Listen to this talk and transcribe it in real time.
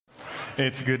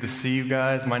It's good to see you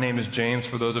guys. My name is James.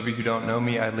 For those of you who don't know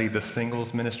me, I lead the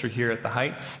singles ministry here at the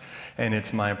Heights, and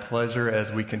it's my pleasure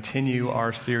as we continue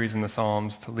our series in the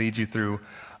Psalms to lead you through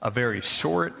a very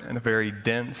short and a very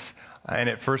dense, and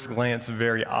at first glance,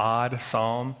 very odd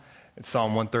psalm. It's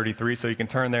Psalm 133, so you can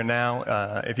turn there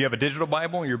now. If you have a digital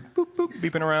Bible, you're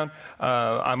beeping around.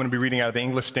 I'm going to be reading out of the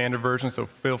English Standard Version, so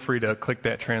feel free to click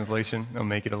that translation. It'll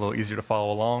make it a little easier to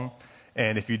follow along.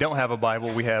 And if you don't have a Bible,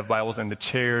 we have Bibles in the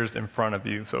chairs in front of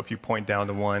you. So if you point down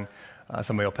to one,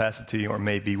 somebody will pass it to you or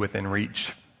may be within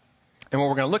reach. And what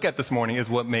we're going to look at this morning is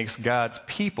what makes God's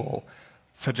people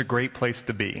such a great place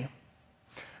to be.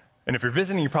 And if you're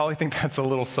visiting, you probably think that's a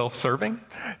little self-serving.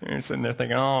 You're sitting there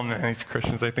thinking, oh man, these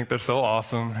Christians, they think they're so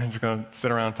awesome. I'm just going to sit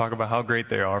around and talk about how great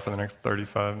they are for the next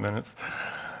 35 minutes.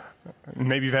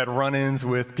 Maybe you've had run-ins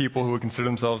with people who would consider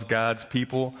themselves God's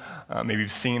people. Maybe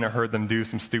you've seen or heard them do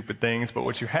some stupid things. But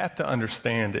what you have to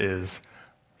understand is,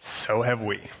 so have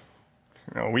we.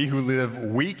 We who live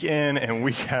week in and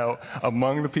week out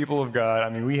among the people of God, I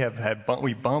mean, we have had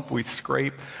we bump, we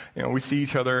scrape. We see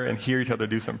each other and hear each other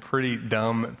do some pretty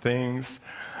dumb things.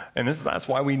 And that's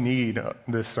why we need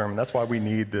this sermon. That's why we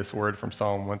need this word from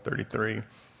Psalm 133.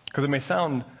 Because it may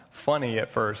sound funny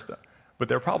at first, but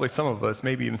there are probably some of us,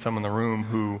 maybe even some in the room,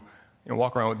 who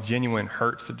walk around with genuine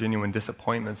hurts or genuine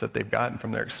disappointments that they've gotten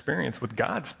from their experience with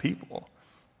God's people.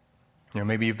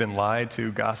 Maybe you've been lied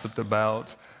to, gossiped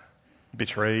about,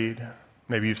 betrayed.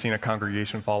 Maybe you've seen a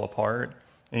congregation fall apart,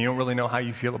 and you don't really know how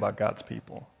you feel about God's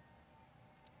people.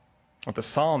 But the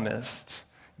psalmist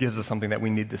gives us something that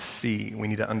we need to see, we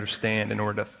need to understand in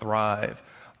order to thrive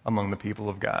among the people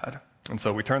of God. And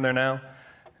so we turn there now.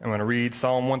 I'm going to read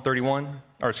Psalm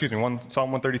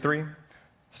 133,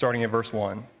 starting at verse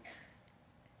 1.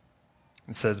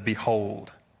 It says,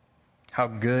 "Behold, how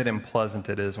good and pleasant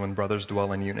it is when brothers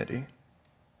dwell in unity.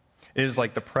 It is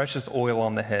like the precious oil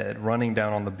on the head, running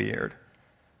down on the beard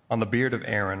of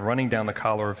Aaron, running down the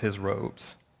collar of his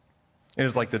robes. It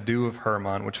is like the dew of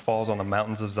Hermon, which falls on the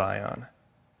mountains of Zion.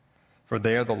 For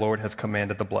there the Lord has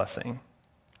commanded the blessing,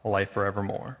 life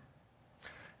forevermore."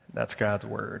 That's God's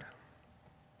word.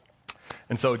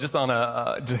 And so just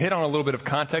to hit on a little bit of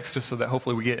context, just so that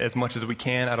hopefully we get as much as we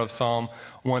can out of Psalm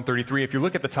 133. If you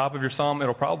look at the top of your psalm,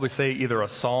 it'll probably say either a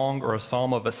song or a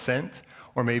psalm of ascent,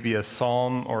 or maybe a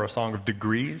psalm or a song of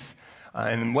degrees.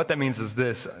 And what that means is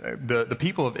this: the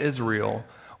people of Israel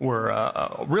were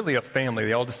really a family.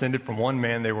 They all descended from one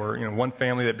man. They were one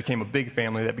family that became a big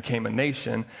family that became a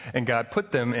nation. And God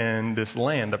put them in this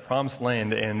land, the promised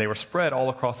land, and they were spread all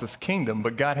across this kingdom.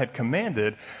 But God had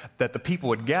commanded that the people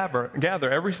would gather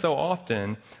every so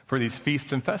often for these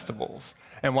feasts and festivals.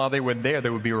 And while they were there, they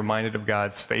would be reminded of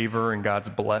God's favor and God's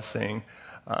blessing,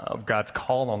 of God's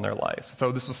call on their life.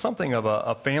 So this was something of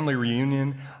a family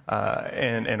reunion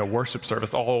and a worship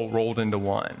service all rolled into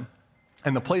one.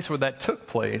 And the place where that took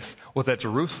place was at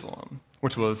Jerusalem,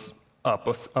 which was up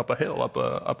a hill,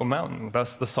 up a mountain.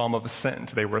 Thus the Psalm of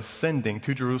Ascent. They were ascending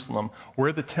to Jerusalem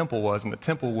where the temple was, and the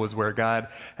temple was where God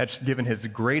had given his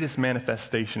greatest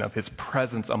manifestation of his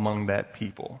presence among that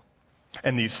people.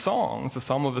 And these songs, the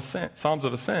Psalms of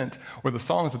Ascent, were the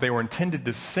songs that they were intended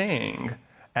to sing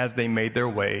as they made their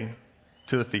way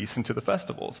to the feasts and to the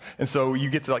festivals. And so you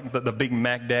get to like the big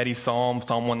Mac Daddy Psalm,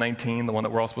 Psalm 119, the one that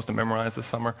we're all supposed to memorize this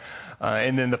summer.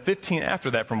 And then the 15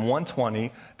 after that, from 120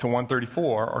 to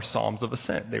 134, are Psalms of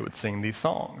Ascent. They would sing these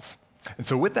songs. And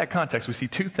so with that context, we see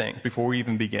two things before we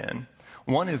even begin.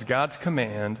 One is God's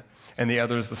command, and the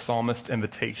other is the psalmist's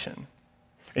invitation.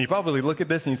 And you probably look at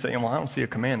this and you say, well, I don't see a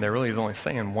command there. Really, he's only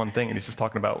saying one thing, and he's just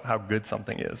talking about how good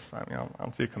something is. I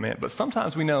don't see a command. But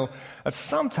sometimes we know that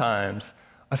sometimes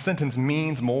a sentence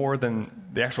means more than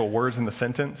the actual words in the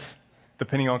sentence,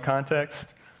 depending on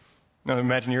context.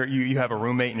 Imagine you have a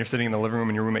roommate and you're sitting in the living room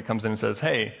and your roommate comes in and says,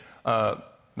 "Hey, the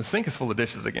sink is full of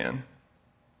dishes again."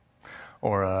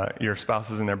 Or your spouse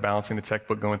is in there balancing the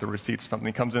checkbook, going through receipts or something.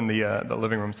 He comes in the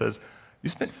living room and says, "You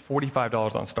spent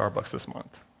 $45 on Starbucks this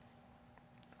month."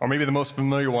 Or maybe the most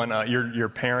familiar one, your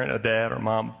parent, a dad or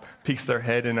mom, peeks their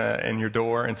head in your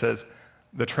door and says,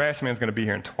 "The trash man's going to be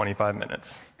here in 25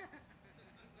 minutes."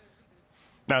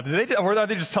 Now, are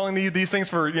they just telling you these things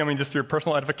for, just your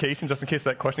personal edification, just in case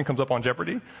that question comes up on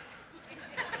Jeopardy?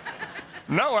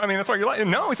 No, that's why you're like,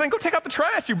 no, he's saying, go take out the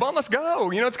trash, you bum, let's go.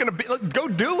 It's going to be, go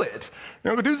do it.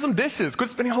 Go do some dishes. Quit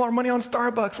spending all our money on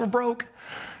Starbucks, we're broke.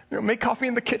 Make coffee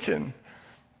in the kitchen.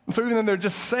 And so even though they're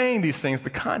just saying these things, the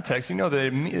context,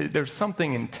 that there's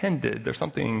something intended, there's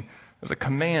a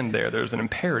command there, there's an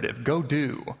imperative, go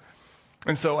do.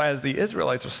 And so as the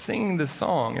Israelites are singing this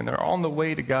song and they're on the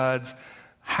way to God's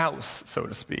house, so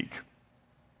to speak,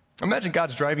 imagine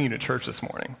God's driving you to church this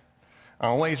morning.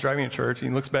 On the way, he's driving to church. He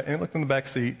looks back, and he looks in the back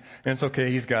seat, and it's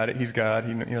okay. He's got it. He's God.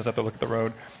 He knows how to look at the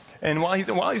road. And while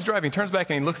he's driving, he turns back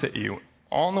and he looks at you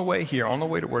on the way here, on the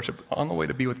way to worship, on the way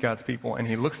to be with God's people, and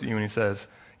he looks at you and he says,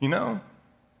 you know,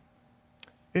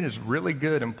 it is really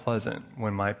good and pleasant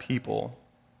when my people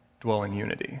dwell in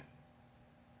unity.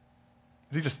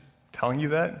 Is he just telling you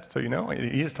that so you know?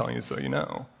 He is telling you so you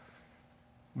know.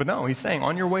 But no, he's saying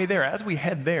on your way there, as we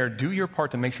head there, do your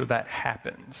part to make sure that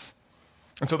happens.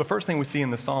 And so the first thing we see in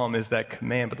the psalm is that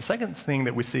command. But the second thing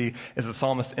that we see is the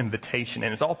psalmist's invitation.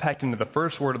 And it's all packed into the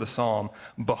first word of the psalm,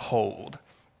 behold.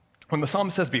 When the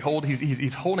psalmist says behold,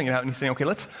 he's holding it out and he's saying, okay,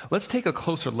 let's take a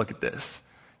closer look at this.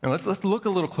 Now, let's look a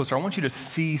little closer. I want you to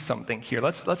see something here.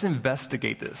 Let's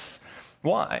investigate this.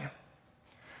 Why?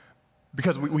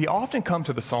 Because we often come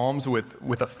to the Psalms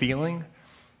with a feeling.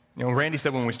 You know, Randy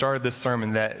said when we started this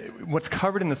sermon that what's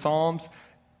covered in the Psalms,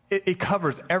 it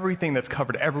covers everything that's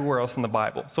covered everywhere else in the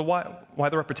Bible. So why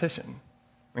the repetition?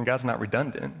 I mean, God's not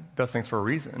redundant. He does things for a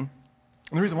reason.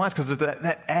 And the reason why is because there's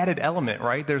that added element,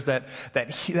 right? There's that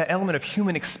element of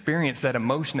human experience, that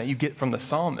emotion that you get from the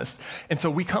psalmist. And so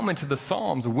we come into the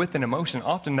Psalms with an emotion.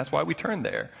 Often that's why we turn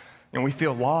there. And we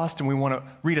feel lost and we want to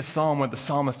read a psalm where the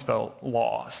psalmist felt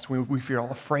lost. We feel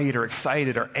afraid or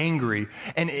excited or angry.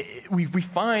 And we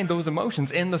find those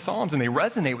emotions in the Psalms and they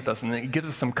resonate with us and it gives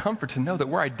us some comfort to know that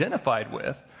we're identified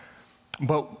with.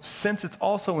 But since it's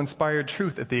also inspired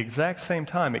truth at the exact same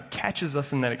time, it catches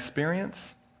us in that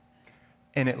experience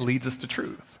and it leads us to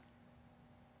truth.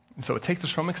 And so it takes us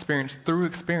from experience through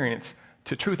experience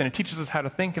to truth, and it teaches us how to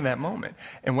think in that moment.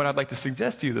 And what I'd like to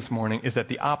suggest to you this morning is that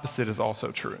the opposite is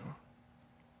also true.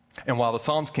 And while the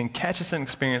Psalms can catch us in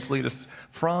experience, lead us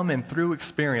from and through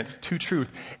experience to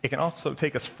truth, it can also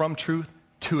take us from truth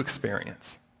to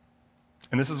experience.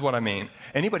 And this is what I mean.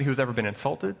 Anybody who's ever been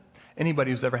insulted, anybody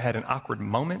who's ever had an awkward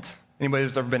moment, anybody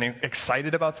who's ever been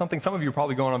excited about something, some of you are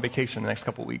probably going on vacation in the next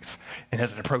couple of weeks, and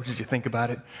as it approaches, you think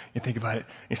about it, and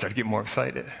you start to get more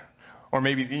excited. Or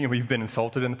maybe you've been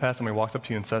insulted in the past, somebody walks up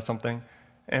to you and says something,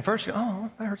 and at first you go,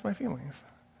 oh, that hurts my feelings.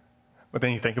 But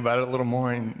then you think about it a little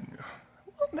more, and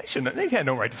well, they had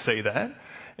no right to say that.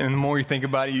 And the more you think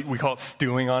about it, we call it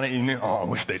stewing on it, and I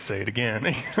wish they'd say it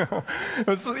again.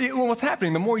 So, what's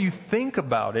happening, the more you think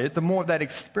about it, the more that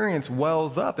experience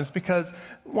wells up. It's because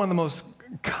one of the most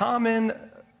common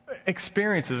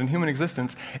experiences in human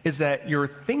existence is that your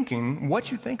thinking,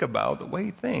 what you think about, the way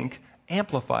you think,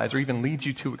 amplifies or even leads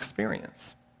you to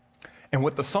experience. And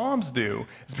what the Psalms do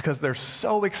is because they're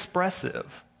so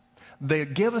expressive, they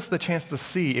give us the chance to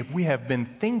see if we have been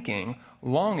thinking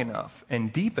long enough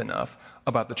and deep enough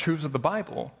about the truths of the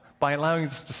Bible by allowing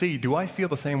us to see, do I feel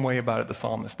the same way about it the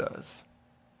psalmist does?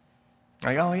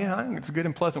 Like, oh yeah, I think it's good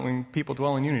and pleasant when people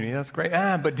dwell in unity. That's great.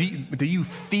 But do you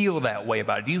feel that way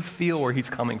about it? Do you feel where he's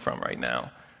coming from right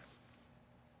now?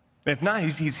 If not,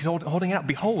 he's holding it out.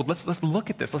 Behold, let's look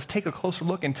at this. Let's take a closer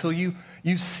look until you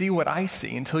see what I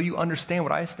see, until you understand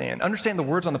what I stand. Understand the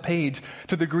words on the page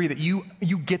to the degree that you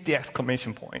get the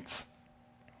exclamation points.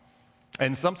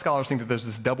 And some scholars think that there's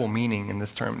this double meaning in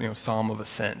this term, Psalm of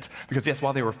Ascent. Because yes,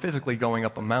 while they were physically going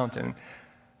up a mountain,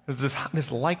 there's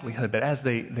this likelihood that as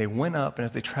they went up and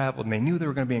as they traveled and they knew they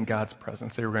were going to be in God's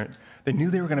presence, they knew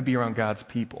they were going to be around God's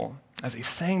people. As they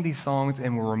sang these songs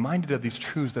and were reminded of these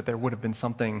truths, that there would have been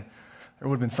something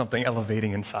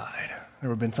elevating inside. There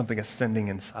would have been something ascending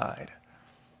inside.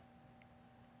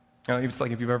 It's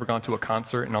like if you've ever gone to a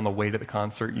concert and on the way to the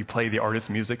concert, you play the artist's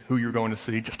music, who you're going to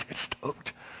see, just to get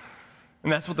stoked.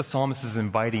 And that's what the psalmist is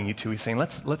inviting you to. He's saying,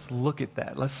 let's look at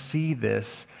that. Let's see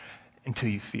this until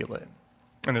you feel it.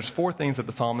 And there's 4 things that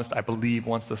the psalmist, I believe,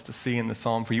 wants us to see in the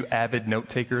psalm. For you avid note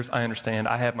takers, I understand.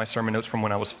 I have my sermon notes from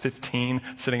when I was 15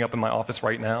 sitting up in my office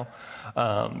right now.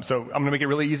 So I'm going to make it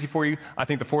really easy for you. I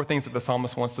think the 4 things that the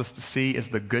psalmist wants us to see is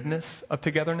the goodness of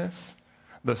togetherness,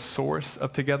 the source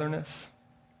of togetherness,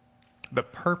 the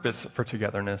purpose for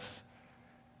togetherness,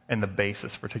 and the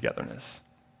basis for togetherness.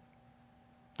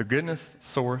 The goodness,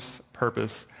 source,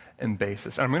 purpose, and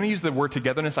basis. And I'm going to use the word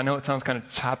togetherness. I know it sounds kind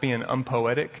of choppy and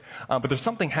unpoetic, but there's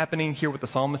something happening here with the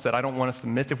psalmist that I don't want us to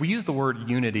miss. If we use the word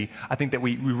unity, I think that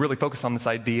we really focus on this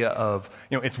idea of,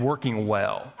 it's working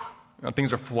well.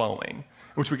 Things are flowing,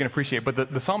 which we can appreciate.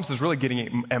 But the psalmist is really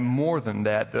getting at more than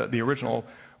that. The original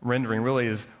rendering really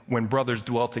is when brothers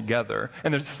dwell together.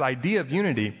 And there's this idea of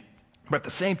unity, but at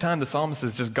the same time, the psalmist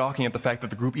is just gawking at the fact that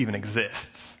the group even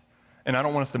exists. And I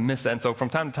don't want us to miss that. And so from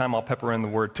time to time, I'll pepper in the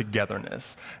word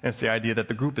togetherness. And it's the idea that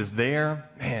the group is there,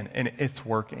 and it's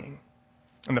working.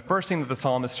 And the first thing that the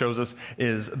psalmist shows us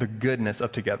is the goodness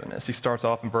of togetherness. He starts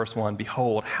off in verse 1,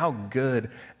 behold, how good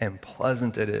and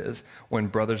pleasant it is when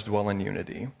brothers dwell in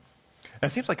unity. And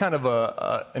it seems like kind of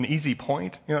an easy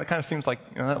point. It kind of seems like,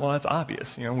 well, that's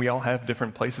obvious. We all have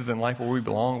different places in life where we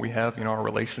belong. We have, our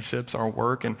relationships, our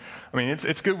work. And I mean,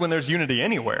 it's good when there's unity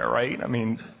anywhere, right? I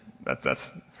mean,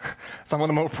 that's some of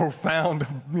the most profound,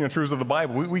 truths of the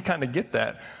Bible. We kind of get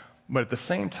that. But at the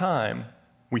same time,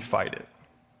 we fight it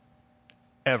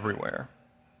everywhere.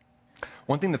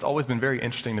 One thing that's always been very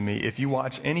interesting to me, if you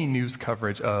watch any news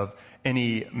coverage of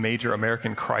any major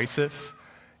American crisis,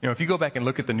 if you go back and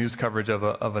look at the news coverage of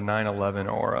a 9/11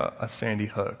 or a Sandy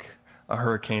Hook, a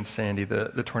Hurricane Sandy,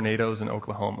 the tornadoes in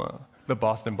Oklahoma, the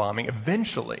Boston bombing,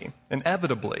 eventually,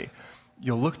 inevitably,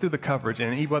 you'll look through the coverage,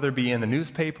 and whether it be in the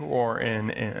newspaper or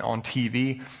on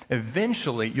TV,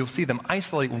 eventually you'll see them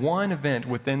isolate one event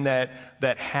within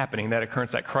that happening, that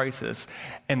occurrence, that crisis,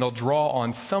 and they'll draw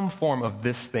on some form of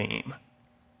this theme: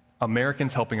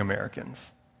 Americans helping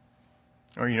Americans.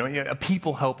 Or,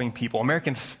 people helping people,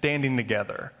 Americans standing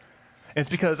together. And it's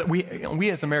because we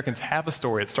as Americans have a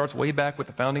story. It starts way back with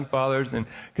the Founding Fathers and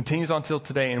continues on till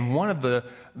today. And one of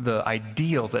the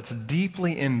ideals that's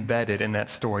deeply embedded in that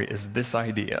story is this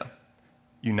idea: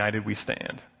 united we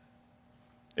stand.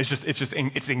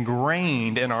 It's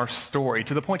ingrained in our story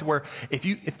to the point where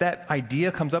if that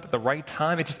idea comes up at the right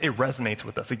time, it resonates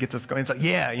with us. It gets us going. It's like,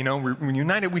 we're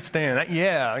united we stand.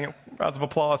 Rounds of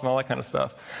applause and all that kind of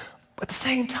stuff. But at the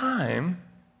same time,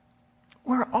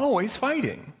 we're always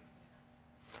fighting.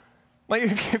 Like,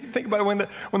 if you think about it,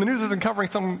 when the news isn't covering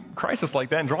some crisis like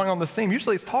that and drawing on this theme,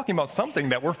 usually it's talking about something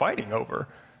that we're fighting over.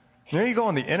 You go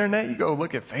on the internet, you go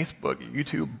look at Facebook,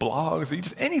 YouTube, blogs, or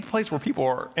just any place where people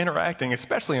are interacting,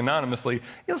 especially anonymously,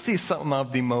 you'll see some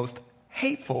of the most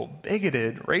hateful,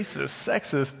 bigoted, racist,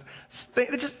 sexist,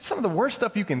 just some of the worst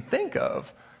stuff you can think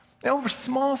of. Over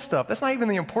small stuff. That's not even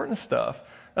the important stuff.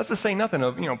 That's to say nothing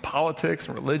of, politics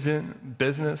and religion,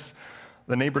 business,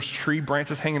 the neighbor's tree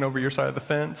branches hanging over your side of the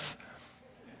fence.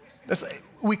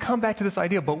 We come back to this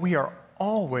idea, but we are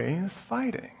always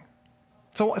fighting.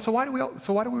 So why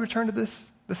do we return to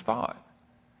this thought?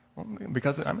 Well,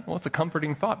 because it's a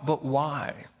comforting thought, but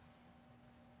why?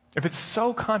 If it's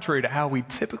so contrary to how we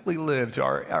typically live, to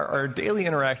our daily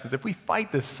interactions, if we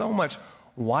fight this so much,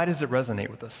 why does it resonate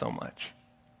with us so much?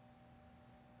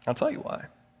 I'll tell you why.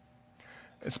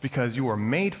 It's because you were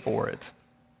made for it,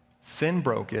 sin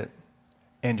broke it,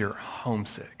 and you're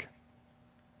homesick.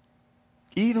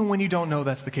 Even when you don't know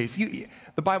that's the case,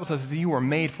 the Bible says that you were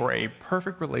made for a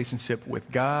perfect relationship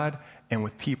with God and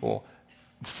with people.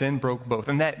 Sin broke both.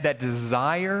 And that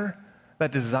desire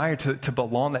to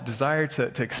belong, that desire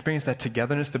to experience that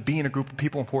togetherness, to be in a group of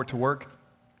people and for it to work,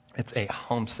 it's a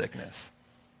homesickness.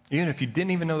 Even if you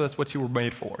didn't even know that's what you were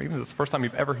made for, even if it's the first time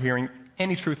you've ever hearing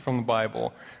any truth from the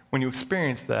Bible, when you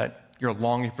experience that, you're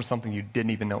longing for something you didn't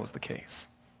even know was the case.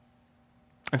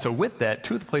 And so with that,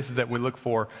 two of the places that we look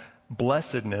for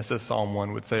blessedness, as Psalm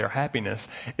 1 would say, or happiness,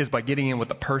 is by getting in with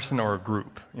a person or a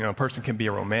group. A person can be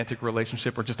a romantic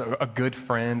relationship or just a good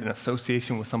friend, an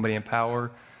association with somebody in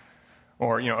power.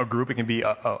 Or, a group, it can be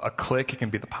a clique, it can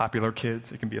be the popular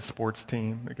kids, it can be a sports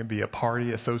team, it can be a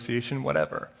party, association,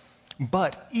 whatever.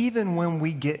 But even when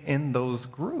we get in those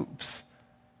groups,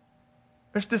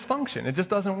 there's dysfunction. It just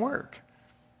doesn't work.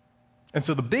 And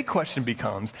so the big question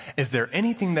becomes, is there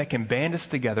anything that can band us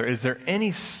together? Is there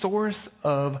any source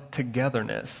of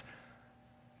togetherness?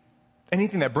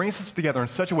 Anything that brings us together in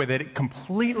such a way that it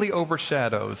completely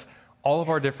overshadows all of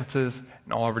our differences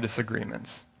and all of our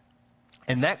disagreements?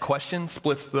 And that question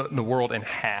splits the world in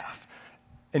half.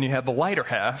 And you have the lighter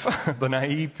half, the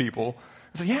naive people,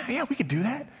 who say, yeah, we could do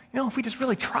that. If we just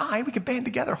really try, we could band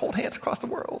together, hold hands across the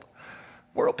world.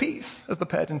 World peace, as the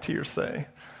pageanteers say.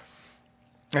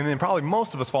 And then probably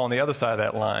most of us fall on the other side of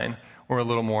that line. We're a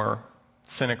little more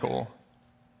cynical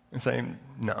and saying,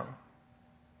 no.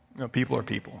 People are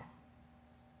people.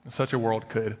 Such a world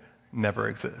could never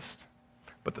exist.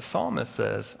 But the psalmist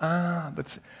says,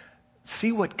 but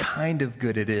see what kind of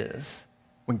good it is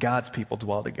when God's people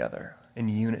dwell together in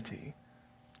unity.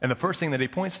 And the first thing that he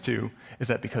points to is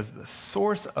that because the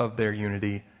source of their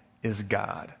unity is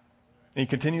God. And he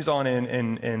continues on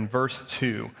in verse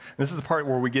 2. This is the part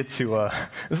where we get to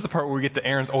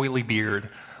Aaron's oily beard.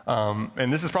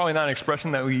 And this is probably not an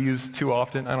expression that we use too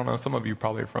often. I don't know, some of you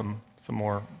probably are from some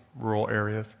more rural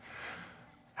areas.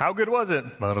 How good was it?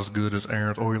 Not as good as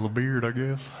Aaron's oily beard, I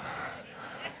guess.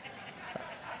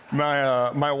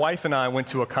 My wife and I went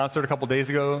to a concert a couple days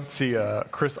ago to see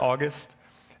Chris August.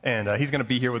 And he's going to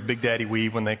be here with Big Daddy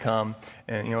Weave when they come.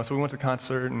 And, so we went to the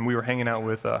concert, and we were hanging out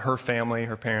with her family,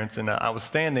 her parents. And I was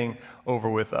standing over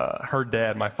with her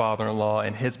dad, my father-in-law,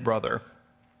 and his brother.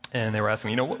 And they were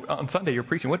asking me, on Sunday you're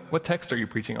preaching. What text are you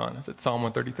preaching on? I said, Psalm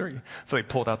 133. So they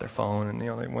pulled out their phone and,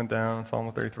 they went down Psalm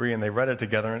 133 and they read it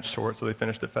together, and it's short, so they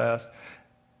finished it fast.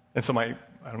 And so my,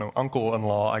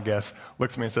 uncle-in-law, I guess,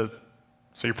 looks at me and says,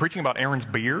 so you're preaching about Aaron's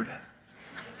beard?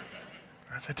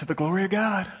 I said, to the glory of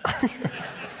God.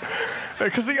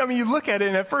 Because, you look at it,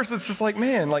 and at first it's just like,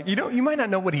 man, you might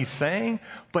not know what he's saying,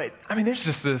 but, there's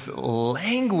just this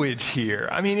language here.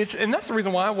 And that's the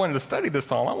reason why I wanted to study this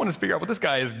psalm. I wanted to figure out what this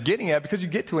guy is getting at, because you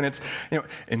get to it,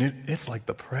 and it's like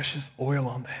the precious oil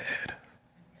on the head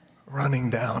running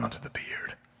down onto the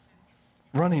beard,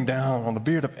 running down on the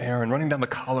beard of Aaron, running down the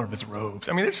collar of his robes.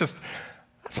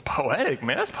 That's poetic,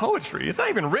 man. That's poetry. It's not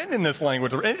even written in this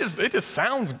language. It just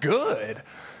sounds good.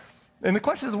 And the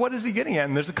question is, what is he getting at?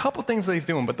 And there's a couple things that he's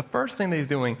doing, but the first thing that he's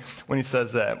doing when he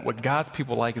says that, what God's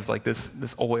people like is like this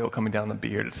oil coming down the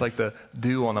beard. It's like the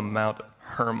dew on the Mount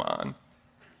Hermon.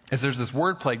 There's this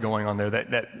wordplay going on there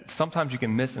that sometimes you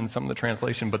can miss in some of the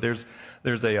translation, but there's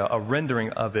a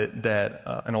rendering of it that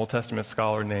an Old Testament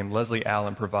scholar named Leslie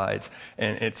Allen provides,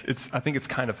 and I think it's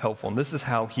kind of helpful. And this is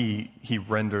how he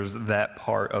renders that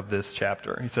part of this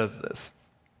chapter. He says this: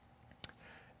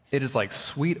 "It is like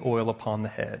sweet oil upon the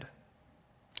head,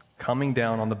 coming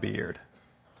down on the beard,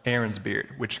 Aaron's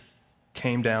beard, which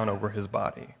came down over his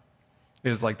body.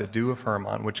 It is like the dew of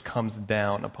Hermon, which comes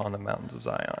down upon the mountains of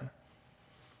Zion."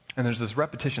 And there's this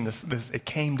repetition, it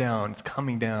came down, it's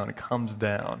coming down, it comes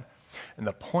down. And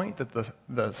the point that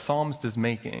the psalmist is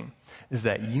making is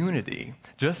that unity,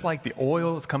 just like the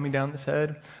oil is coming down his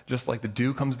head, just like the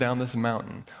dew comes down this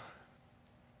mountain,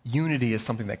 unity is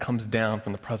something that comes down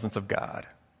from the presence of God.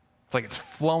 It's like it's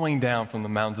flowing down from the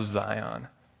mountains of Zion.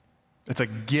 It's a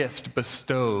gift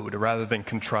bestowed rather than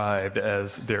contrived,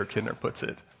 as Derek Kidner puts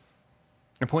it.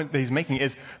 The point that he's making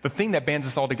is the thing that bands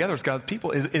us all together as God's people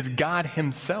is God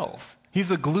himself. He's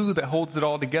the glue that holds it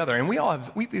all together. And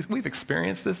we've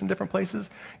experienced this in different places.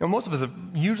 Most of us have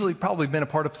usually probably been a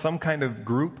part of some kind of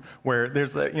group where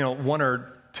there's one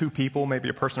or two people, maybe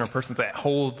a person or persons that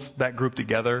holds that group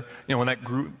together. When that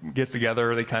group gets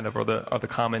together, they kind of are the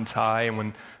common tie. And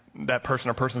when that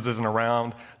person or persons isn't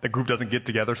around, the group doesn't get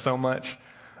together so much.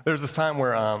 There was this time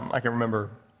where I can remember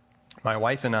my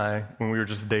wife and I, when we were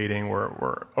just dating,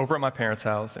 were over at my parents'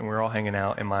 house, and we were all hanging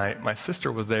out, and my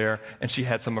sister was there, and she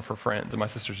had some of her friends, and my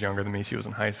sister's younger than me. She was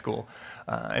in high school.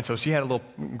 And so she had a little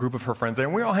group of her friends there,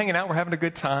 and we were all hanging out. We're having a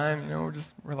good time. We're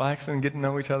just relaxing, getting to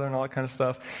know each other and all that kind of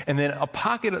stuff. And then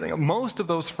most of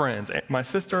those friends, my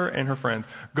sister and her friends,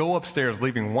 go upstairs,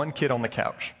 leaving one kid on the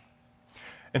couch.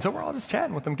 And so we're all just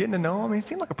chatting with him, getting to know him. He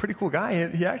seemed like a pretty cool guy.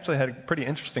 He actually had a pretty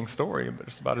interesting story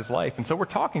about his life. And so we're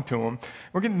talking to him.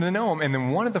 We're getting to know him. And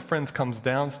then one of the friends comes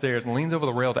downstairs and leans over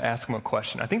the rail to ask him a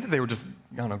question. I think that they were just,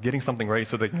 getting something ready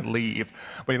so they could leave.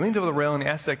 But he leans over the rail and he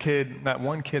asks that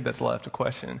one kid that's left, a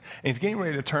question. And he's getting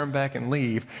ready to turn back and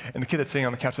leave. And the kid that's sitting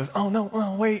on the couch says, "Oh, no,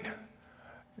 wait."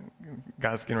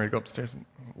 Guy's getting ready to go upstairs.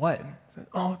 "What?" Says,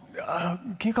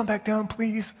 "Can you come back down,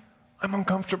 please? I'm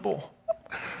uncomfortable."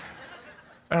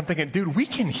 And I'm thinking, dude, we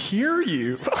can hear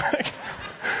you.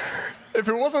 If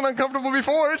it wasn't uncomfortable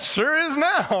before, it sure is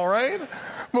now, right?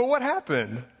 But what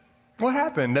happened? What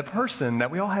happened? That person that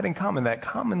we all had in common, that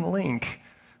common link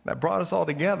that brought us all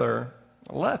together,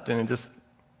 left, and it just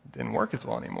didn't work as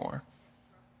well anymore.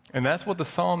 And that's what the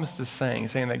psalmist is saying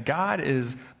that God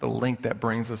is the link that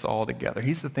brings us all together.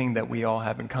 He's the thing that we all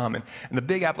have in common. And the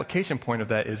big application point of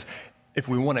that is, if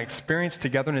we want to experience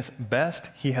togetherness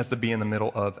best, he has to be in the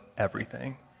middle of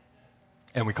everything.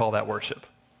 And we call that worship.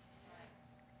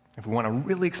 If we want to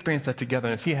really experience that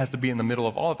togetherness, he has to be in the middle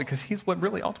of all of it, because he's what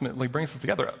really ultimately brings us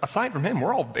together. Aside from him,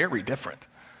 we're all very different.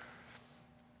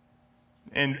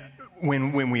 And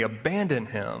when we abandon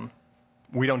him,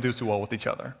 we don't do so well with each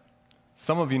other.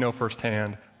 Some of you know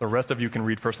firsthand. The rest of you can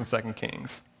read 1st and 2nd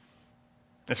Kings.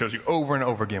 It shows you over and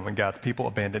over again when God's people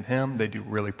abandon him, they do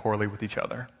really poorly with each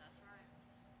other.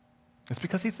 It's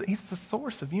because he's the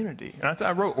source of unity. And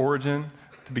I wrote origin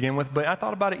to begin with, but I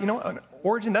thought about it, an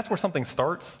origin, that's where something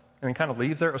starts and then kind of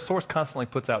leaves there. A source constantly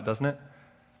puts out, doesn't it?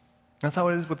 That's how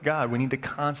it is with God. We need to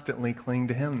constantly cling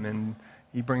to him, and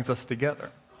he brings us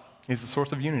together. He's the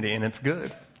source of unity, and it's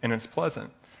good, and it's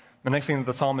pleasant. The next thing that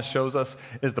the psalmist shows us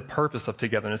is the purpose of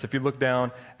togetherness. If you look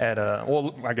down at,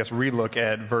 relook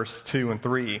at verse 2 and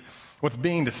 3, what's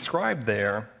being described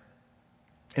there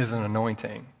is an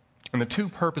anointing. And the two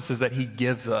purposes that he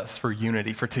gives us for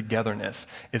unity, for togetherness,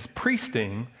 is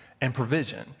priesting and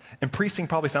provision. And priesting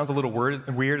probably sounds a little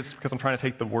weird. It's because I'm trying to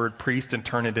take the word priest and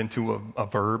turn it into a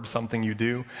verb, something you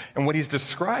do. And what he's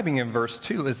describing in verse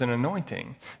 2 is an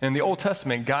anointing. In the Old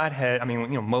Testament, God had,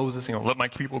 Moses, let my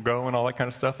people go and all that kind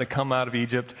of stuff. They come out of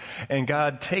Egypt. And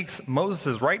God takes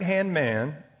Moses' right-hand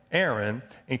man, Aaron, and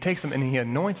he takes him and he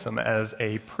anoints him as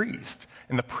a priest.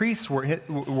 And the priests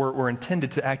were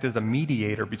intended to act as a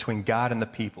mediator between God and the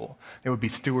people. They would be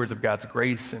stewards of God's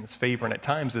grace and his favor, and at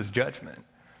times his judgment.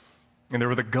 And they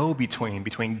were the go-between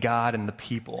between God and the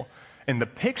people. And the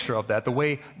picture of that, the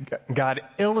way God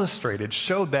illustrated,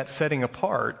 showed that setting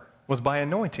apart was by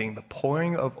anointing, the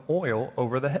pouring of oil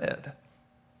over the head.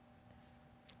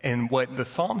 And what the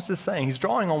psalmist is saying, he's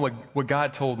drawing on what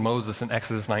God told Moses in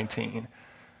Exodus 19.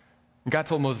 God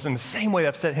told Moses, in the same way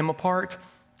I've set him apart,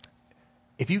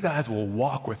 if you guys will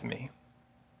walk with me,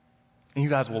 and you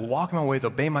guys will walk in my ways,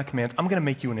 obey my commands, I'm going to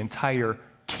make you an entire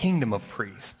kingdom of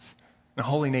priests, a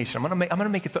holy nation. I'm going to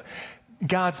make it so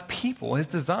God's people, his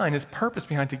design, his purpose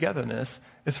behind togetherness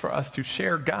is for us to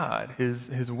share God,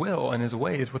 his will and his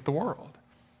ways with the world.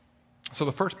 So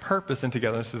the first purpose in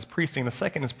togetherness is priesting. The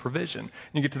second is provision.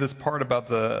 You get to this part about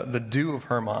the dew of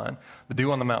Hermon, the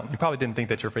dew on the mountain. You probably didn't think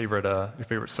that your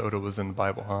favorite soda was in the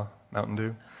Bible, huh? Mountain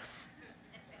Dew.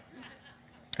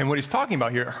 And what he's talking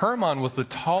about here, Hermon was the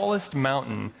tallest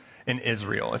mountain in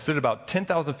Israel. It stood about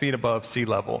 10,000 feet above sea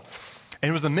level. And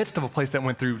it was the midst of a place that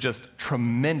went through just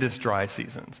tremendous dry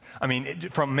seasons.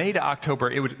 From May to October,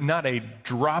 it was not a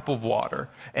drop of water.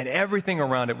 And everything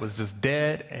around it was just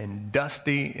dead and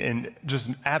dusty and just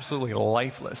absolutely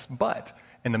lifeless. But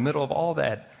in the middle of all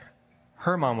that,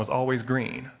 Hermon was always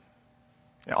green.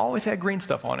 It always had green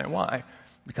stuff on it. Why?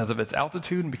 Because of its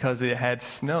altitude and because it had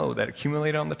snow that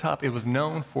accumulated on the top. It was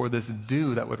known for this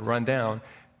dew that would run down,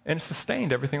 and it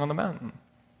sustained everything on the mountain.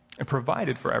 It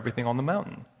provided for everything on the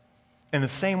mountain. In the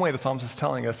same way, the psalmist is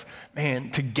telling us, man,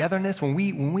 togetherness, when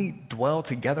we dwell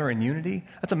together in unity,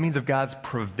 that's a means of God's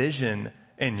provision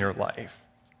in your life.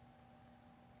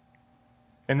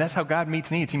 And that's how God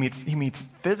meets needs. He meets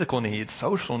physical needs,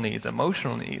 social needs,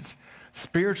 emotional needs,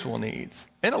 spiritual needs,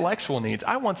 intellectual needs.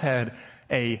 I once had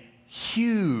a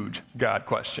huge God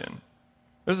question.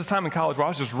 There was a time in college where I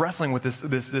was just wrestling with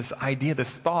this idea,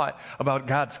 this thought about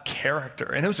God's character.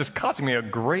 And it was just costing me a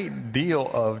great deal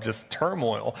of just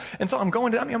turmoil. And so I'm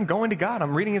going to God.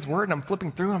 I'm reading his word and I'm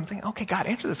flipping through and I'm thinking, okay, God,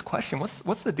 answer this question.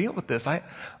 What's the deal with this?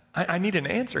 I need an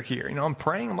answer here. I'm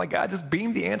praying. I'm like, God, just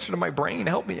beam the answer to my brain.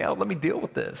 Help me out. Let me deal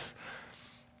with this.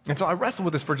 And so I wrestled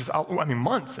with this for just,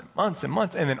 months and months and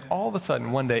months. And then all of a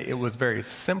sudden, one day, it was very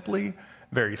simply,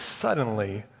 very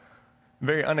suddenly,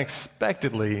 very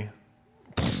unexpectedly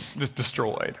just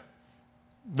destroyed.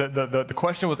 The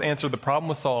question was answered, the problem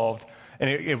was solved, and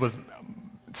it was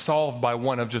solved by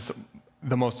one of just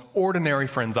the most ordinary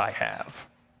friends I have.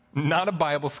 Not a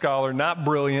Bible scholar, not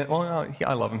brilliant. Well,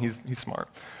 I love him. He's smart.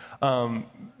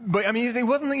 But he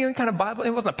wasn't any kind of Bible.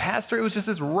 It wasn't a pastor. It was just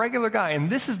this regular guy. And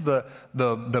this is this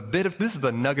is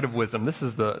the nugget of wisdom. This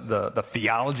is the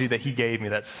theology that he gave me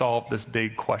that solved this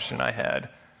big question I had.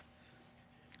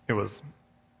 It was,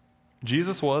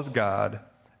 Jesus was God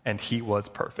and he was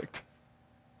perfect.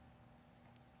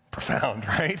 Profound,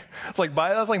 right? That's like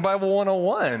Bible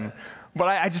 101. But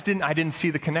I didn't see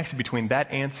the connection between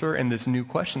that answer and this new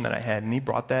question that I had. And he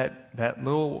brought that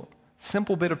little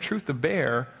simple bit of truth to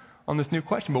bear on this new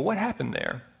question. But what happened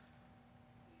there?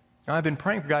 Now, I've been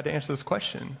praying for God to answer this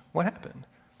question. What happened?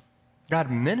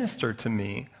 God ministered to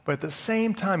me, but at the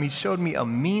same time, he showed me a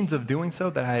means of doing so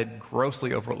that I had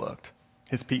grossly overlooked,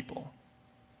 his people.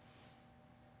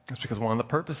 It's because one of the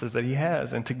purposes that he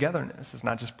has in togetherness is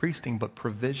not just priesting, but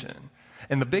provision.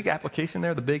 And the big application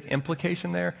there, the big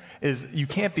implication there is you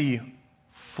can't be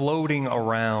floating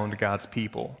around God's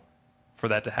people for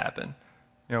that to happen.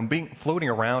 Floating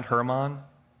around Hermon,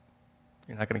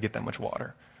 you're not going to get that much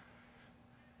water.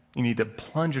 You need to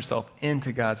plunge yourself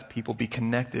into God's people, be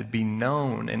connected, be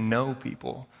known, and know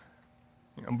people.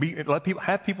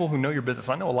 Have people who know your business.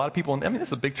 I know a lot of people, this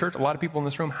is a big church, a lot of people in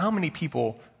this room. How many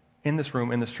people in this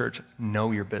room, in this church,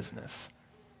 know your business?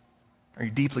 Are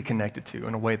you deeply connected to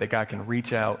in a way that God can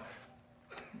reach out,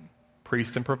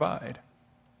 priest, and provide?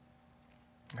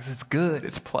 Because it's good,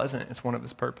 it's pleasant, it's one of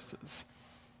his purposes.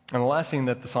 And the last thing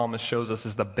that the psalmist shows us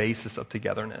is the basis of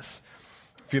togetherness.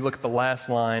 If you look at the last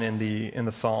line in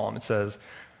the psalm, it says,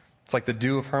 it's like the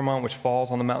dew of Hermon which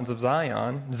falls on the mountains of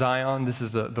Zion. Zion, this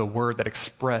is the word that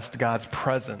expressed God's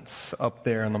presence up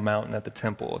there on the mountain at the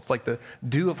temple. It's like the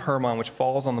dew of Hermon which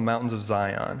falls on the mountains of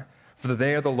Zion. For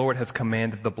there the Lord has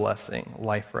commanded the blessing,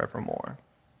 life forevermore.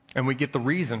 And we get the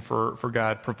reason for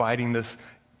God providing this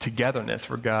togetherness,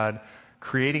 for God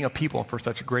creating a people for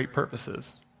such great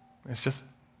purposes. It's just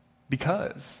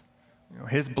because.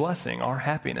 His blessing, our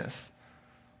happiness.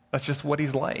 That's just what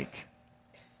he's like.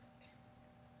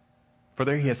 For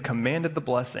there he has commanded the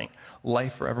blessing,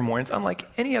 life forevermore. And it's unlike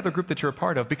any other group that you're a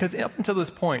part of, because up until this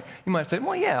point, you might have said,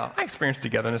 well, yeah, I experienced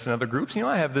togetherness in other groups.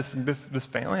 I have this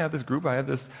family, I have this group, I have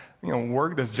this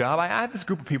work, this job. I have this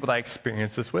group of people that I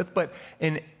experience this with. But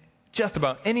in just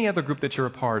about any other group that you're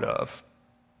a part of,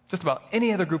 just about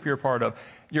any other group you're a part of,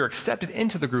 you're accepted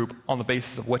into the group on the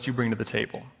basis of what you bring to the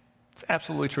table. It's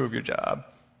absolutely true of your job.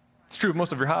 It's true of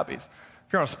most of your hobbies.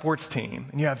 If you're on a sports team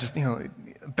and you have just, a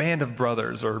band of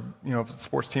brothers or, a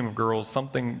sports team of girls,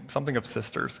 something of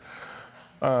sisters,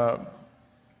 and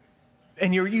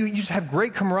you just have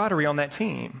great camaraderie on that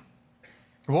team.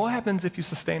 What happens if you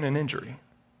sustain an injury?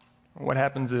 What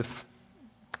happens if,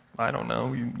 I don't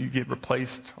know, you get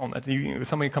replaced on that team?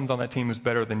 Somebody comes on that team who's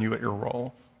better than you at your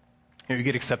role. You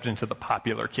get accepted into the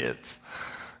popular kids.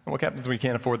 And what happens when you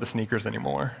can't afford the sneakers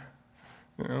anymore?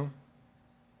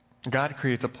 God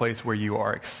creates a place where you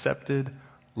are accepted,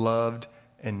 loved,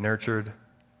 and nurtured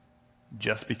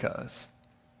just because.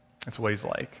 That's what he's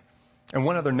like. And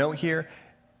one other note here,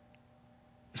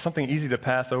 something easy to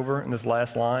pass over in this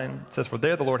last line. It says, for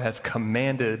there the Lord has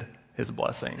commanded his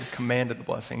blessing, commanded the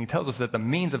blessing. He tells us that the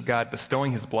means of God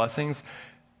bestowing his blessings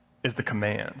is the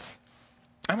commands.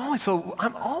 I'm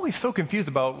always so confused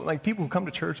about people who come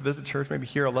to church, visit church, maybe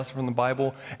hear a lesson from the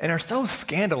Bible, and are so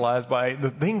scandalized by the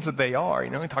things that they are.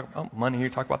 You talk about money, you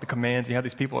talk about the commands, you have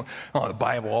these people, the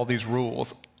Bible, all these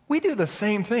rules. We do the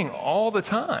same thing all the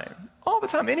time. All the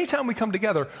time. Anytime we come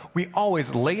together, we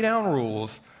always lay down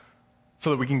rules so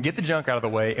that we can get the junk out of the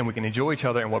way and we can enjoy each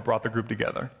other and what brought the group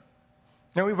together.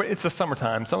 It's the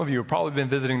summertime. Some of you have probably been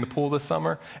visiting the pool this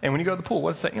summer, and when you go to the pool,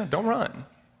 what's it say? Don't run.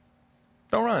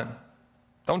 Don't run.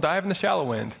 Don't dive in the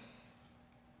shallow end.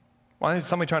 Why is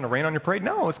somebody trying to rain on your parade?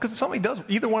 No, it's because if somebody does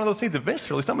either one of those things,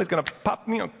 eventually somebody's going to pop,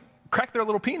 crack their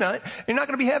little peanut, and you're not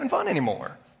going to be having fun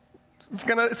anymore. It's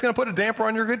going to put a damper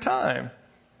on your good time.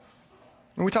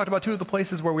 And we talked about two of the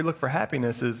places where we look for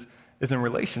happiness is in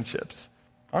relationships.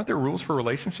 Aren't there rules for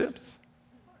relationships?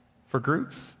 For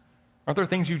groups? Aren't there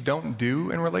things you don't do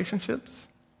in relationships?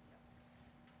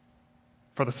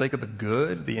 For the sake of the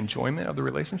good, the enjoyment of the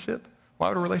relationship? Why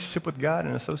would a relationship with God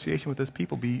and association with his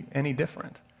people be any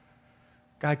different?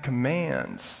 God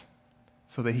commands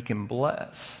so that he can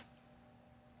bless.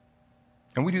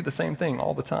 And we do the same thing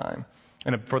all the time.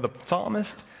 And for the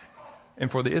psalmist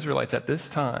and for the Israelites at this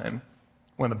time,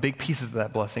 one of the big pieces of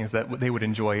that blessing is that they would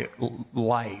enjoy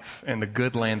life and the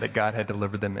good land that God had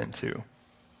delivered them into.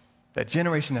 That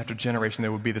generation after generation,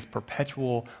 there would be this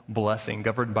perpetual blessing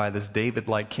governed by this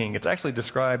David-like king. It's actually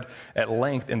described at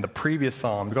length in the previous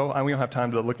psalm. We don't have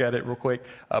time to look at it real quick,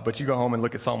 but you go home and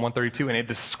look at Psalm 132, and it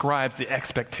describes the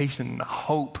expectation and the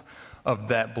hope of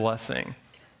that blessing.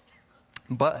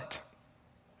 But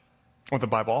what the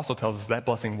Bible also tells us, that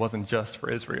blessing wasn't just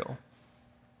for Israel.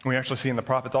 We actually see in the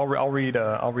prophets. I'll read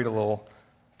a little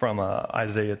from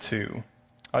Isaiah 2.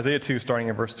 Isaiah 2, starting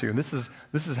in verse 2. This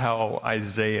is how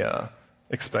Isaiah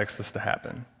expects this to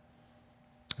happen.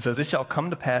 It says, it shall come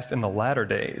to pass in the latter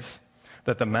days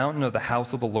that the mountain of the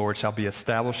house of the Lord shall be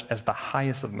established as the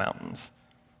highest of mountains.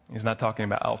 He's not talking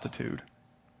about altitude.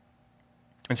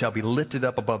 And shall be lifted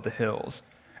up above the hills,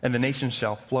 and the nations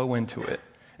shall flow into it.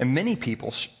 And many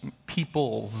peoples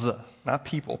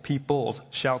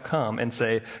shall come and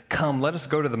say, come, let us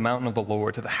go to the mountain of the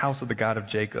Lord, to the house of the God of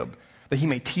Jacob, that he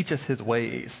may teach us his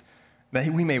ways, that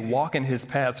we may walk in his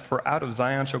paths. For out of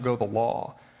Zion shall go the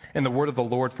law, and the word of the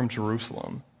Lord from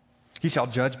Jerusalem. He shall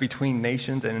judge between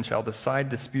nations, and shall decide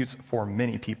disputes for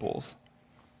many peoples.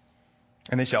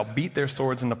 And they shall beat their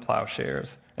swords into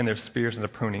plowshares, and their spears into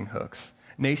pruning hooks.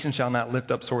 Nation shall not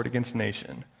lift up sword against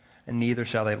nation, and neither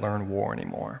shall they learn war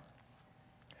anymore.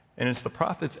 And it's the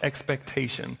prophet's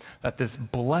expectation that this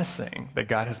blessing that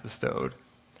God has bestowed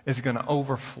is going to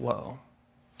overflow.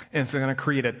 And it's going to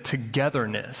create a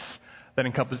togetherness that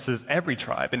encompasses every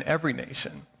tribe and every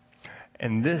nation.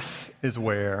 And this is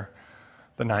where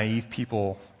the naive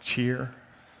people cheer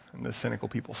and the cynical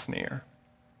people sneer.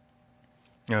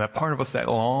 That part of us that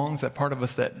longs, that part of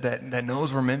us that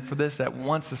knows we're meant for this, that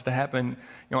wants this to happen,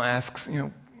 asks,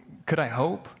 could I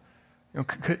hope?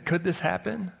 Could this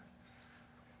happen?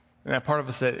 And that part of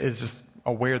us that is just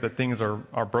aware that things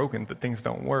are broken, that things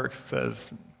don't work, says,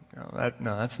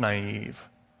 that's naive.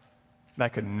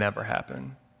 That could never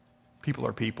happen. People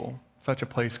are people. Such a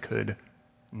place could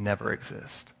never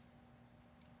exist.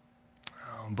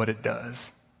 But it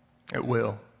does. It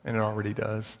will, and it already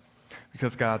does.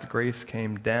 Because God's grace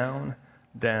came down,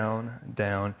 down,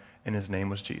 down, and his name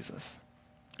was Jesus.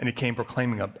 And he came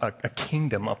proclaiming a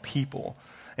kingdom, a people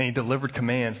and he delivered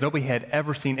commands. Nobody had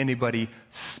ever seen anybody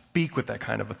speak with that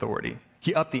kind of authority.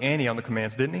 He upped the ante on the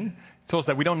commands, didn't he? He told us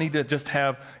that we don't need to just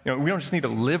have, we don't just need to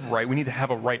live right. We need to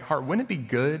have a right heart. Wouldn't it be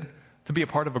good to be a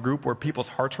part of a group where people's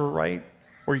hearts were right,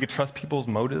 where you could trust people's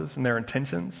motives and their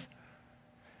intentions?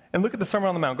 And look at the Sermon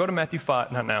on the Mount. Go to Matthew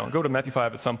 5, not now, go to Matthew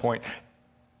 5 at some point.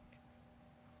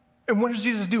 And what does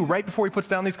Jesus do right before he puts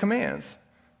down these commands?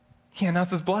 He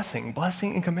announces blessing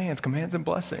and commands and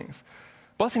blessings.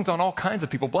 Blessings on all kinds of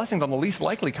people, blessings on the least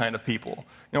likely kind of people.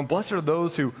 Blessed are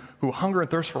those who hunger and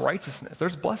thirst for righteousness.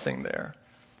 There's blessing there.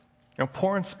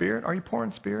 Poor in spirit. Are you poor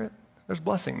in spirit? There's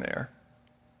blessing there.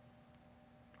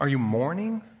 Are you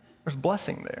mourning? There's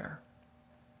blessing there.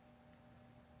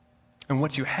 And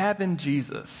what you have in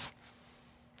Jesus,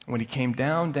 when he came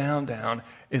down,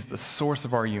 is the source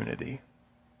of our unity.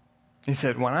 He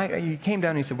said, he came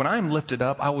down and he said, when I'm lifted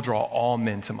up, I will draw all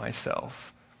men to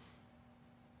myself.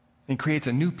 He creates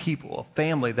a new people, a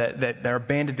family that are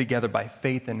banded together by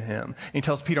faith in him. And he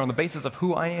tells Peter, on the basis of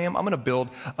who I am, I'm going to build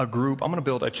a group, I'm going to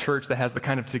build a church that has the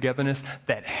kind of togetherness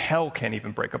that hell can't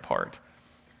even break apart.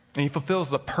 And he fulfills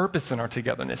the purpose in our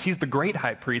togetherness. He's the great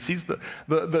high priest. He's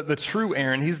the true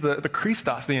Aaron. He's the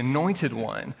Christos, the anointed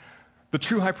one. The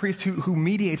true high priest who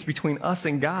mediates between us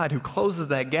and God, who closes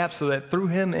that gap so that through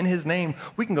him, in his name,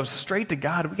 we can go straight to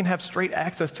God. We can have straight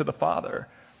access to the Father.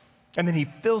 And then he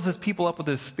fills his people up with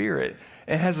his Spirit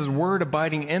and has his word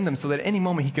abiding in them so that at any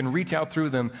moment he can reach out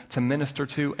through them to minister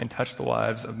to and touch the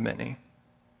lives of many.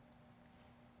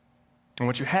 And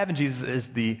what you have in Jesus is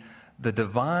the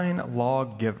divine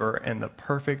lawgiver and the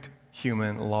perfect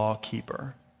human law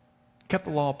keeper. Kept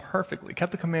the law perfectly,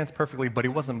 kept the commands perfectly, but he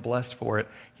wasn't blessed for it.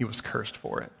 He was cursed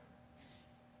for it.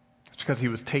 It's because he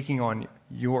was taking on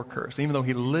your curse. Even though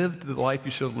he lived the life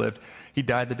you should have lived, he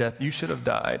died the death you should have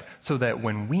died, so that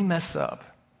when we mess up,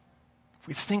 if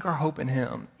we sink our hope in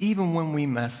him, even when we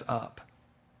mess up,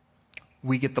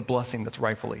 we get the blessing that's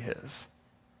rightfully his.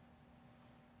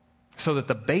 So that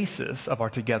the basis of our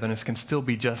togetherness can still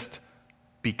be just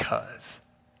because.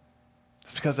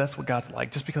 Just because that's what God's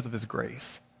like, just because of his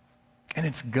grace. And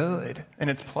it's good, and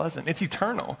it's pleasant, it's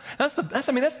eternal. That's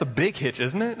the big hitch,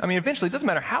 isn't it? Eventually, it doesn't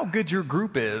matter how good your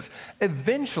group is,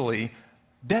 eventually,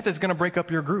 death is going to break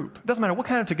up your group. It doesn't matter what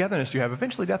kind of togetherness you have,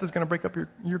 eventually death is going to break up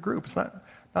your group. It's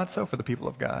not so for the people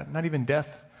of God. Not even death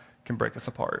can break us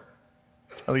apart,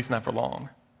 at least not for long.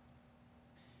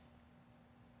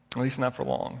 At least not for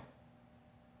long.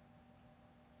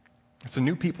 It's a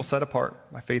new people set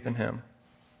apart by faith in him.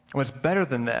 And what's better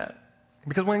than that,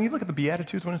 because when you look at the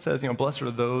Beatitudes, when it says, blessed are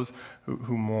those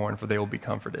who mourn, for they will be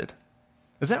comforted.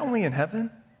 Is that only in heaven?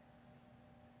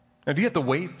 Now, do you have to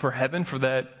wait for heaven for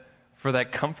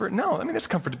that comfort? No, there's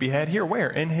comfort to be had here. Where?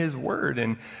 In his word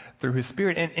and through his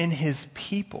Spirit and in his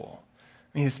people.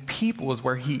 His people is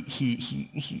where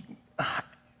he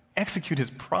execute his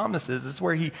promises. It's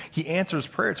where he answers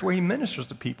prayer. It's where he ministers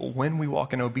to people when we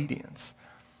walk in obedience.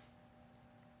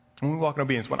 When we walk in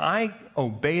obedience, when I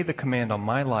obey the command on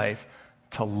my life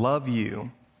to love you,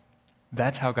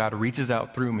 that's how God reaches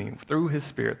out through me, through his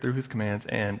Spirit, through his commands,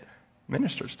 and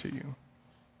ministers to you.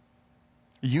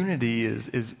 Unity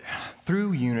is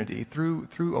through unity, through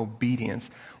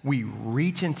obedience, we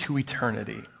reach into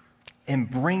eternity and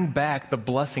bring back the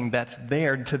blessing that's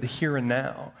there to the here and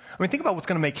now. Think about what's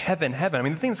going to make heaven heaven.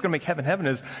 The thing that's going to make heaven heaven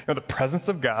is the presence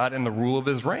of God and the rule of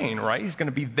his reign, right? He's going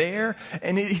to be there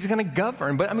and he's going to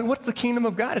govern. But what's the kingdom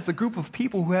of God? It's a group of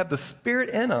people who have the Spirit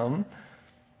in them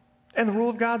and the rule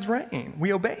of God's reign.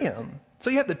 We obey him. So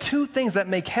you have the two things that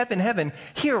make heaven heaven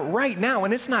here right now,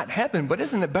 and it's not heaven, but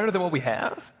isn't it better than what we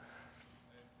have?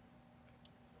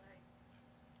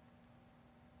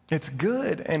 It's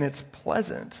good and it's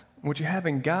pleasant. What you have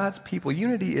in God's people,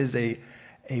 unity is a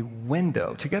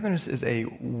window. Togetherness is a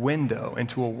window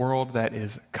into a world that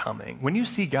is coming. When you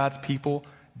see God's people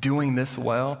doing this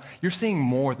well, you're seeing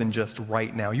more than just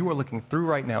right now. You are looking through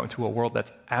right now into a world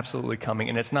that's absolutely coming,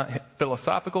 and it's not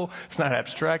philosophical, it's not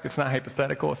abstract, it's not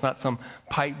hypothetical, it's not some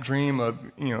pipe dream of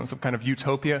some kind of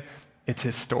utopia. It's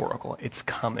historical. It's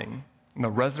coming. And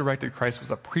the resurrected Christ was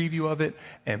a preview of it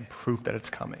and proof that it's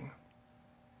coming.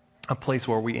 A place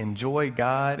where we enjoy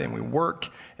God and we work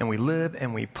and we live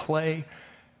and we play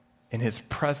in his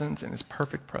presence, in his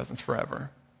perfect presence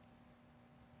forever.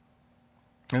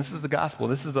 And this is the gospel.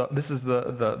 This is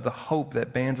the hope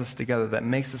that bands us together, that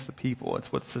makes us the people.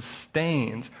 It's what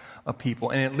sustains a people.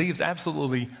 And it leaves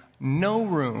absolutely no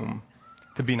room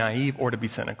to be naive or to be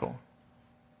cynical.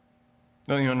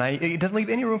 No, it doesn't leave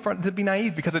any room to be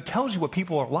naive because it tells you what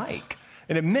people are like.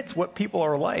 It admits what people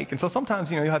are like. And so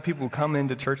sometimes, you'll have people who come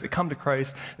into church, they come to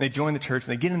Christ, and they join the church,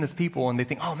 and they get in this people, and they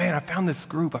think, oh man, I found this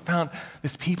group, I found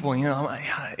this people, and,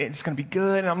 it's going to be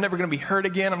good, and I'm never going to be hurt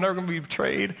again, I'm never going to be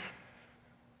betrayed.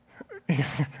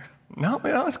 No,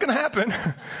 it's going to happen.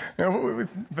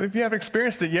 If you haven't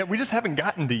experienced it yet, we just haven't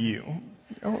gotten to you.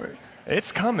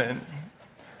 It's coming.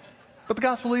 But the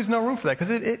gospel leaves no room for that because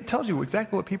it tells you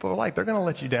exactly what people are like. They're going to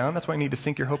let you down. That's why you need to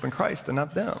sink your hope in Christ and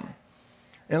not them.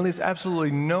 And it leaves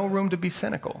absolutely no room to be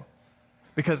cynical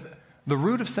because the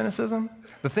root of cynicism,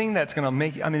 the thing that's going to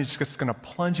make you, it's just going to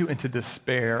plunge you into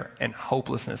despair and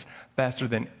hopelessness faster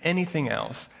than anything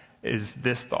else is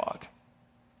this thought.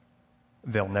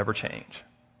 They'll never change.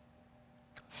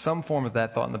 Some form of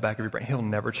that thought in the back of your brain. He'll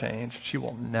never change. She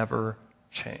will never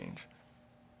change.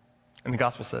 And the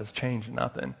gospel says, change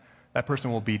nothing. That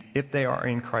person will be, if they are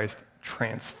in Christ,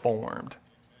 transformed.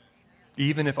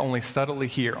 Even if only subtly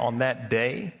here on that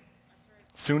day,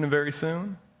 soon and very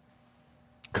soon,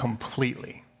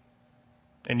 completely.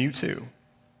 And you too.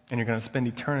 And you're going to spend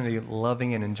eternity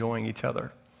loving and enjoying each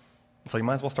other. So you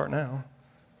might as well start now.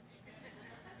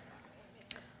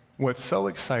 What's so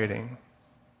exciting,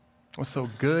 what's so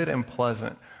good and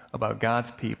pleasant about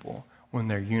God's people when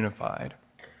they're unified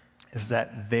is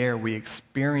that there we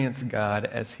experience God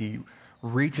as he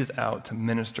reaches out to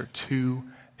minister to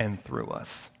and through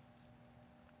us.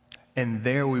 And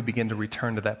there we begin to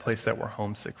return to that place that we're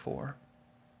homesick for.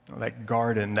 That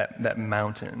garden, that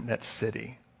mountain, that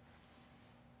city.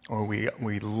 Or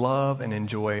we love and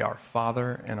enjoy our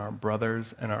Father and our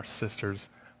brothers and our sisters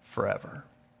forever.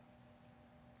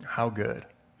 How good.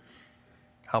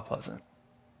 How pleasant.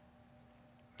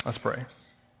 Let's pray.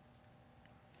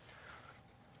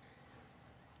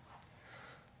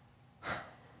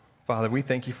 Father, we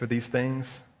thank you for these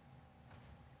things.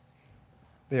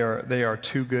 They are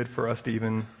too good for us to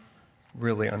even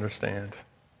really understand.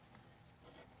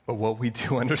 But what we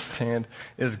do understand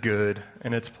is good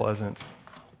and it's pleasant.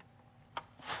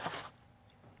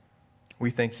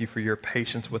 We thank you for your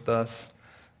patience with us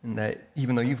and that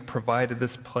even though you've provided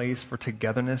this place for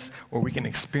togetherness where we can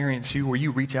experience you, where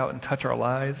you reach out and touch our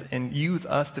lives and use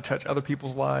us to touch other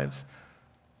people's lives,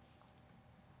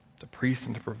 to preach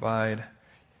and to provide,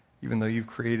 even though you've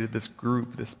created this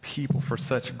group, this people for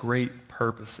such great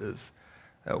purposes,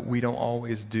 that we don't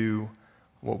always do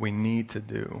what we need to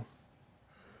do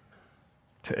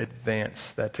to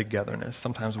advance that togetherness.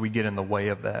 Sometimes we get in the way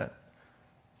of that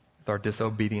with our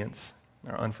disobedience,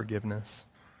 our unforgiveness.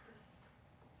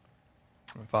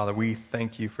 And Father, we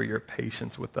thank you for your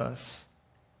patience with us.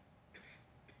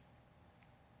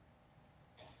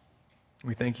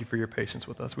 We thank you for your patience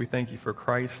with us. We thank you for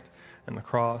Christ and the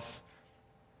cross,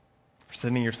 for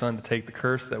sending your Son to take the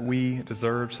curse that we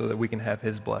deserve so that we can have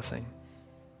his blessing.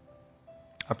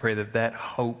 I pray that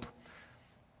hope,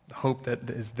 the hope that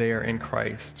is there in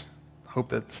Christ, the hope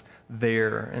that's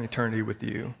there in eternity with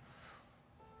you,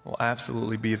 will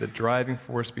absolutely be the driving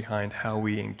force behind how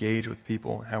we engage with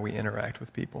people, how we interact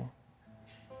with people.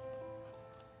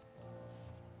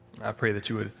 I pray that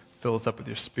you would fill us up with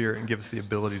your Spirit and give us the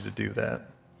ability to do that.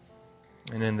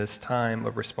 And in this time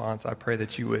of response, I pray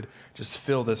that you would just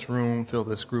fill this room, fill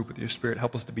this group with your Spirit.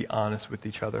 Help us to be honest with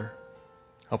each other.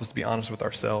 Help us to be honest with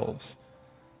ourselves,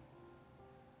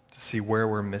 to see where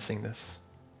we're missing this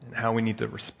and how we need to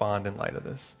respond in light of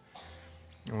this.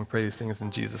 And we pray these things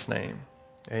in Jesus' name.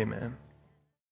 Amen.